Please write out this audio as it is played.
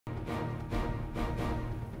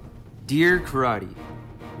Dear Karate,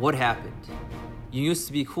 what happened? You used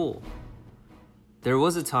to be cool. There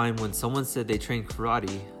was a time when someone said they trained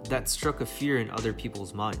karate that struck a fear in other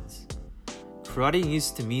people's minds. Karate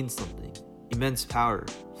used to mean something: immense power,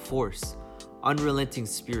 force, unrelenting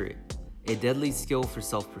spirit, a deadly skill for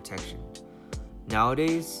self-protection.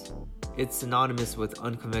 Nowadays, it's synonymous with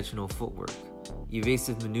unconventional footwork,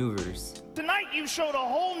 evasive maneuvers. Tonight you showed a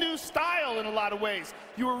whole new style in a lot of ways.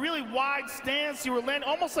 You were really wide stance, you were landing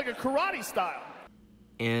almost like a karate style.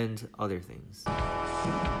 And other things.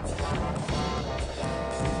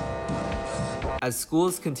 As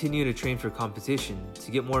schools continue to train for competition,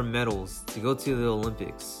 to get more medals, to go to the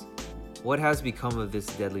Olympics, what has become of this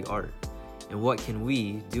deadly art? And what can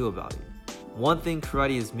we do about it? One thing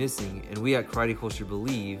karate is missing, and we at Karate Culture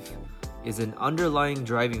believe, is an underlying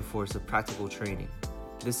driving force of practical training.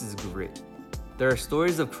 This is grit. There are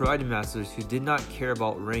stories of karate masters who did not care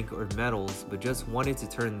about rank or medals, but just wanted to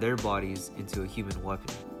turn their bodies into a human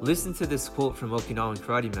weapon. Listen to this quote from Okinawan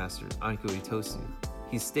karate master Anko Itosu.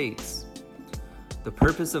 He states, "The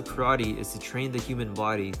purpose of karate is to train the human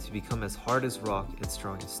body to become as hard as rock and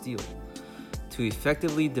strong as steel, to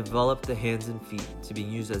effectively develop the hands and feet to be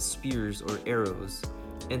used as spears or arrows,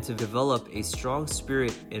 and to develop a strong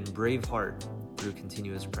spirit and brave heart through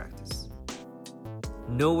continuous practice."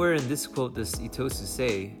 Nowhere in this quote does Itosu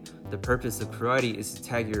say the purpose of karate is to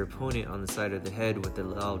tag your opponent on the side of the head with a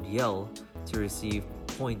loud yell to receive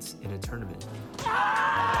points in a tournament.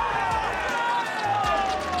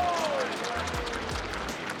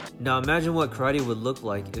 Now imagine what karate would look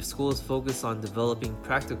like if schools focus on developing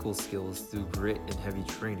practical skills through grit and heavy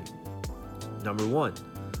training. Number 1,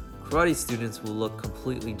 karate students will look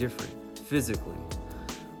completely different, physically.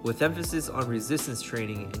 With emphasis on resistance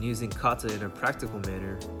training and using kata in a practical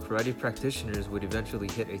manner, karate practitioners would eventually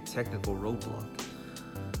hit a technical roadblock.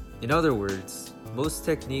 In other words, most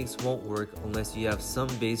techniques won't work unless you have some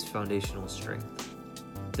base foundational strength.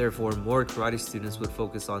 Therefore, more karate students would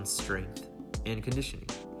focus on strength and conditioning.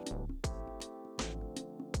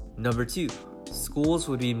 Number 2, schools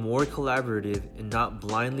would be more collaborative and not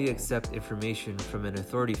blindly accept information from an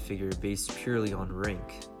authority figure based purely on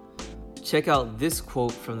rank. Check out this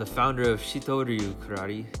quote from the founder of Shitoryu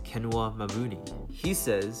Karate, Kenwa Mabuni. He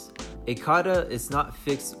says, "A kata is not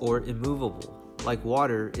fixed or immovable. Like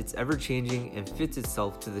water, it's ever-changing and fits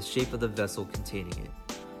itself to the shape of the vessel containing it."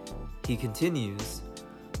 He continues,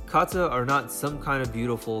 "Kata are not some kind of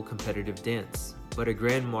beautiful competitive dance, but a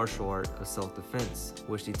grand martial art of self-defense,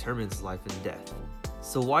 which determines life and death."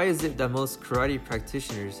 So why is it that most karate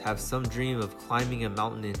practitioners have some dream of climbing a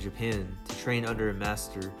mountain in Japan to train under a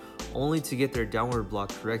master, only to get their downward block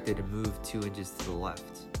corrected and move 2 inches to the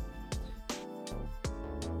left?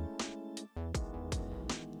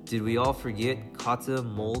 Did we all forget kata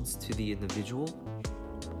molds to the individual?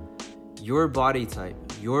 Your body type,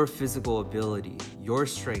 your physical ability, your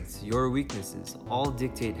strengths, your weaknesses all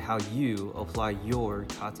dictate how you apply your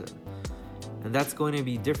kata. And that's going to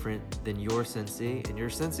be different than your sensei and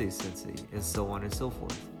your sensei's sensei, and so on and so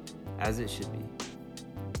forth, as it should be.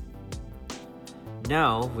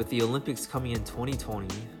 Now, with the Olympics coming in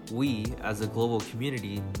 2020, we, as a global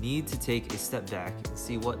community, need to take a step back and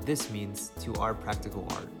see what this means to our practical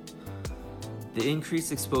art. The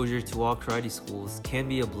increased exposure to all karate schools can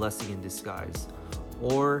be a blessing in disguise,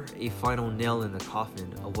 or a final nail in the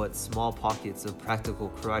coffin of what small pockets of practical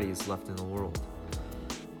karate is left in the world.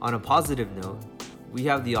 On a positive note, we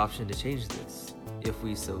have the option to change this, if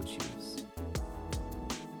we so choose.